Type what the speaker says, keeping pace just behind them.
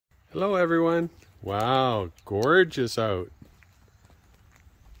Hello everyone. Wow, gorgeous out.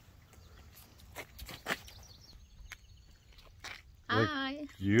 Hi. Look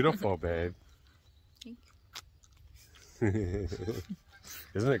beautiful, babe. Isn't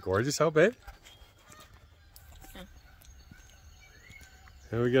it gorgeous out, babe? Yeah.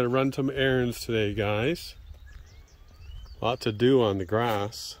 And we gotta run some errands today, guys. Lot to do on the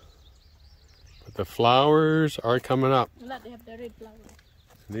grass. But the flowers are coming up. Look, they have the red flowers.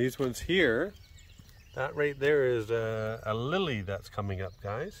 These ones here, that right there is a lily that's coming up,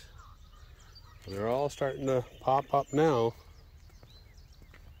 guys. They're all starting to pop up now.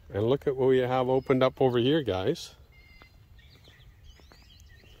 And look at what we have opened up over here, guys.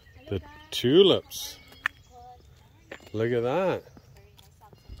 The tulips. Look at that.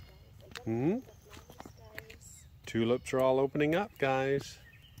 Tulips are all opening up, guys.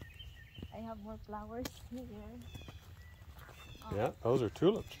 I have more flowers here. Oh. Yeah, those are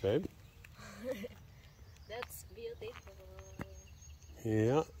tulips, babe. That's beautiful.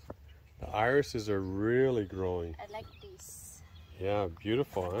 Yeah, the irises are really growing. I like this. Yeah,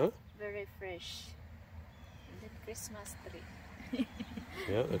 beautiful, huh? Very fresh. And the Christmas tree.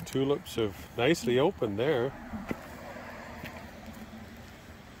 Yeah, the tulips have nicely opened there.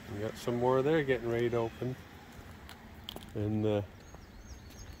 We got some more there getting ready to open. And the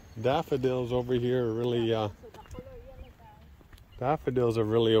daffodils over here are really, daffodils have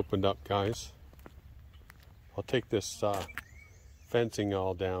really opened up, guys. I'll take this fencing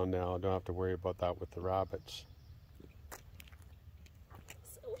all down now. I don't have to worry about that with the rabbits.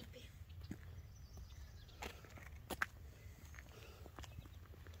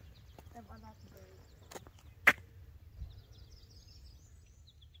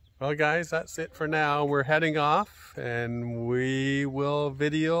 Well guys, that's it for now. We're heading off and we will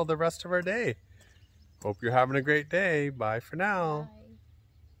video the rest of our day. Hope you're having a great day. Bye for now.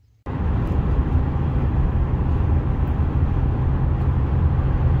 Bye.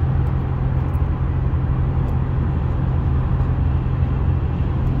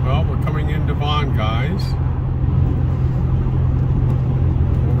 Well, we're coming into Vaughan, guys.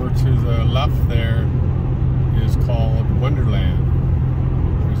 Over to the left there is called Wonderland.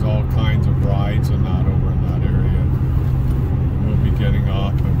 There's all kinds of rides and that over in that area. We'll be getting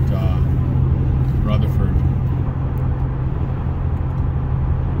off at Rutherford.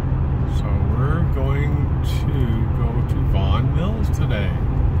 So we're going to go to Vaughan Mills today.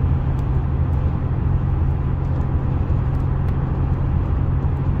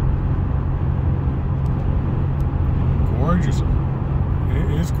 Gorgeous. It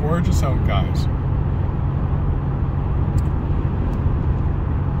is gorgeous out, guys.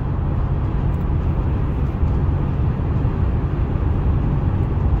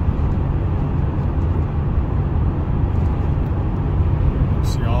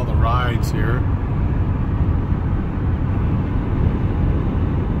 See all the rides here.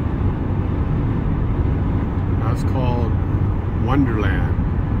 That's called Wonderland.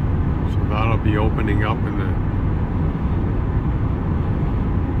 So that'll be opening up in the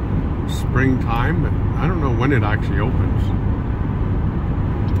springtime, but I don't know when it actually opens.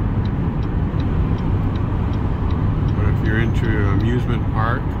 But if you're into an amusement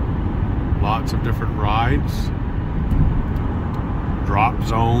park, lots of different rides, drop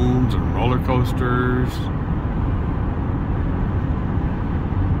zones and roller coasters.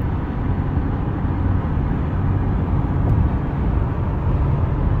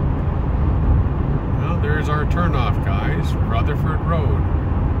 Well, there's our turnoff, guys, Rutherford Road.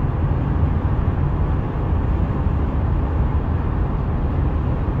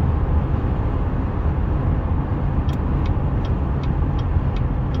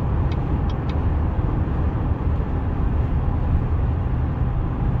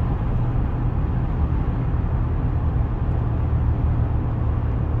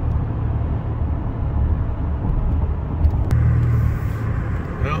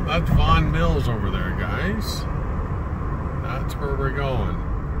 That's Vaughan Mills over there, guys. That's where we're going.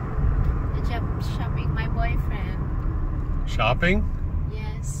 I'm shopping my boyfriend. Shopping?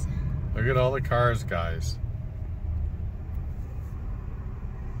 Yes. Look at all the cars, guys.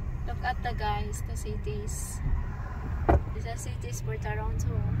 Look at the guys, the cities. These are cities for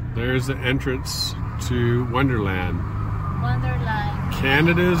Toronto. There's the entrance to Wonderland. Wonderland.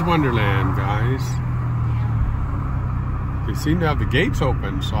 Canada's Wonderland, guys. They seem to have the gates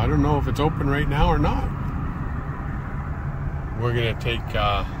open, so I don't know if it's open right now or not. We're gonna take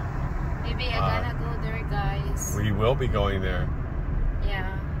Maybe I'm gonna go there, guys. we will be going there.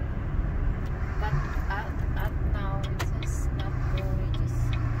 Yeah. But at now it's just not gorgeous.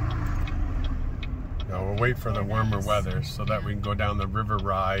 No, we'll wait for the warmer weather so that we can go down the river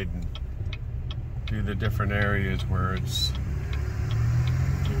ride and do the different areas where it's,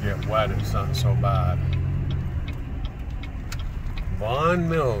 you get wet, it's not so bad. Vaughan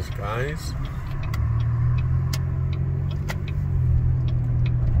Mills, guys.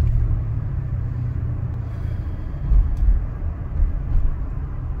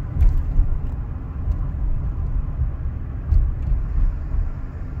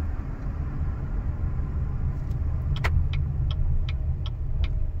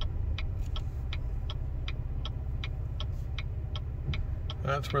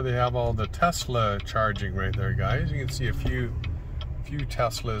 That's where they have all the Tesla charging right there, guys. You can see a few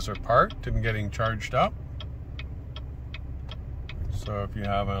Teslas are parked and getting charged up. So if you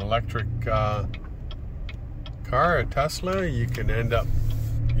have an electric car, a Tesla, you can end up,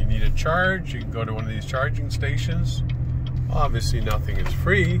 you need a charge, you can go to one of these charging stations. Obviously nothing is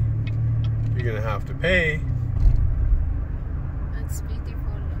free. You're gonna have to pay. That's beautiful.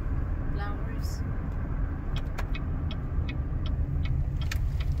 Flowers.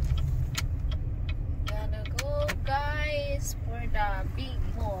 Gotta go, guys, for the big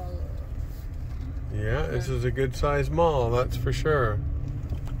mall. Yeah, this is a good sized mall, that's for sure.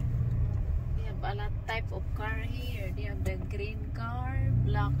 They have a lot type of car here. They have the green car,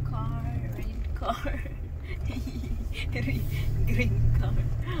 black car, red car, green car.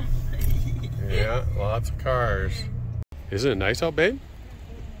 Yeah, lots of cars. Isn't it nice out, babe?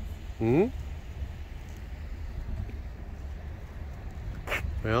 Hmm?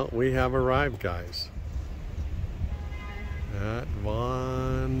 Well, we have arrived, guys, at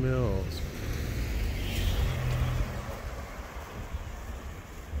Vaughan Mills.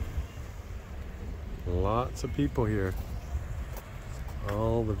 Lots of people here.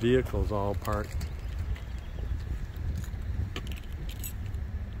 All the vehicles all parked.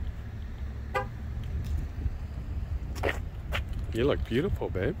 You look beautiful,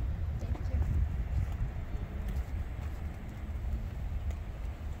 babe.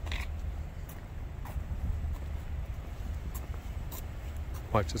 Thank you.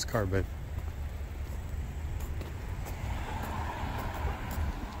 Watch this car, babe.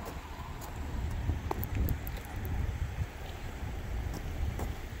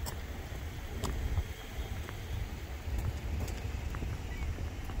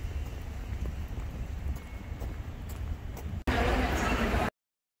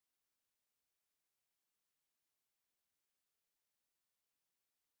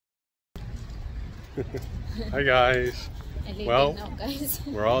 Hi guys. Well, now, guys.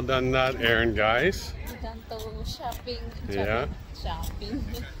 we're all done that errand, guys. We done to shopping. Yeah. Shopping.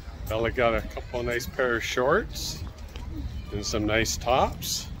 Bella got a couple nice pair of shorts and some nice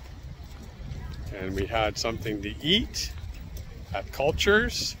tops. And we had something to eat at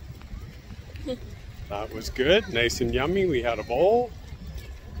Cultures. That was good, nice and yummy. We had a bowl,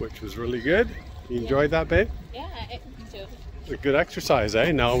 which was really good. You enjoyed that, babe? Yeah, I enjoyed. A good exercise,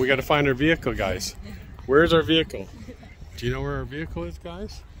 eh? Now we got to find our vehicle, guys. Where's our vehicle? Do you know where our vehicle is,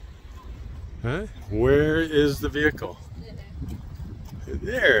 guys? Huh? Where is the vehicle?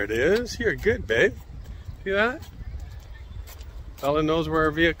 There it is. You're good, babe. See that? Bella knows where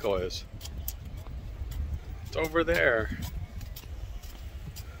our vehicle is. It's over there.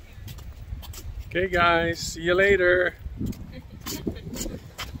 Okay, guys. See you later.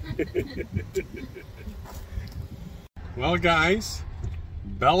 Well, guys,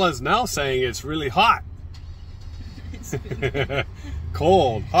 Bella's now saying it's really hot.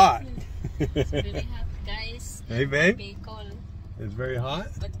 Cold, hot. It's really hot, guys. Hey, babe. Very cold. It's very hot.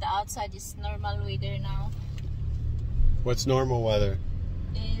 But the outside is normal weather now. What's normal weather?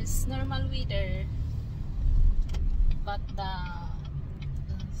 It's normal weather, but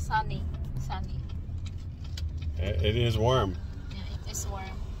sunny. It is warm. Yeah, it is warm.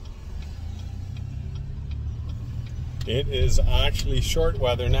 It is actually short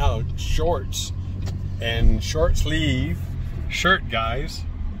weather now. Shorts and short sleeve shirt, guys.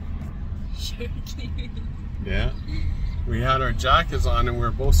 Short sleeve. Yeah. We had our jackets on and we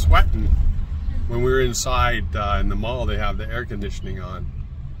were both sweating. When we were inside in the mall, they have the air conditioning on.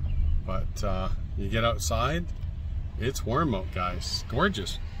 But you get outside, it's warm out, guys.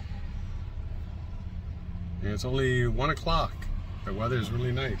 Gorgeous. And it's only 1 o'clock. The weather is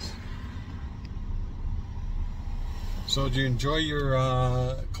really nice. So, do you enjoy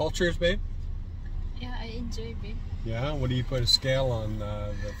your Cultures, babe? Yeah, I enjoy it. Yeah? What do you put a scale on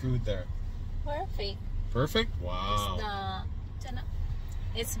the food there? Perfect. Perfect? Wow.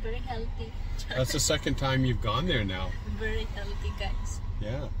 It's very healthy. That's the second time you've gone there now. Very healthy, guys.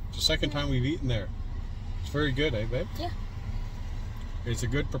 Yeah. It's the second time we've eaten there. It's very good, eh, babe? Yeah. It's a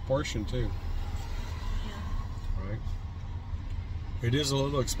good proportion, too. It is a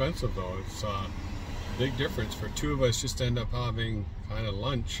little expensive though. It's a big difference. For two of us just to end up having kind of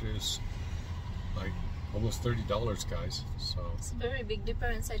lunch is like almost $30, guys. So It's a very big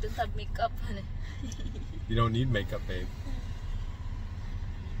difference. I don't have makeup. you don't need makeup, babe.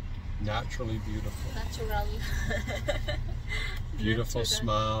 Naturally beautiful. Natural. Beautiful Natural.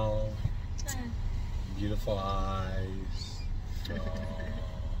 smile. Beautiful eyes.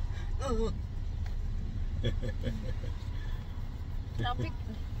 Oh. Traffic.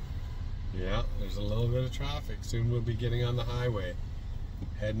 Yeah, there's a little bit of traffic. Soon we'll be getting on the highway,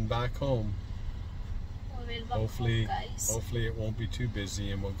 heading back home. We'll back Hopefully, home, guys. hopefully it won't be too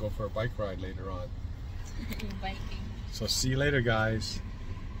busy, and we'll go for a bike ride later on. Biking. So see you later, guys.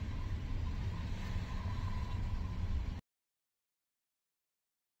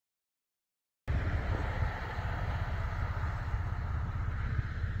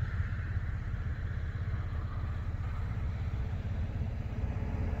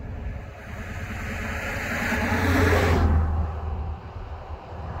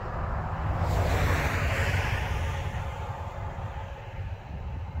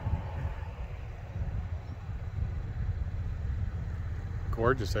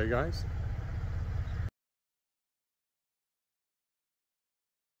 Gorgeous, eh, guys?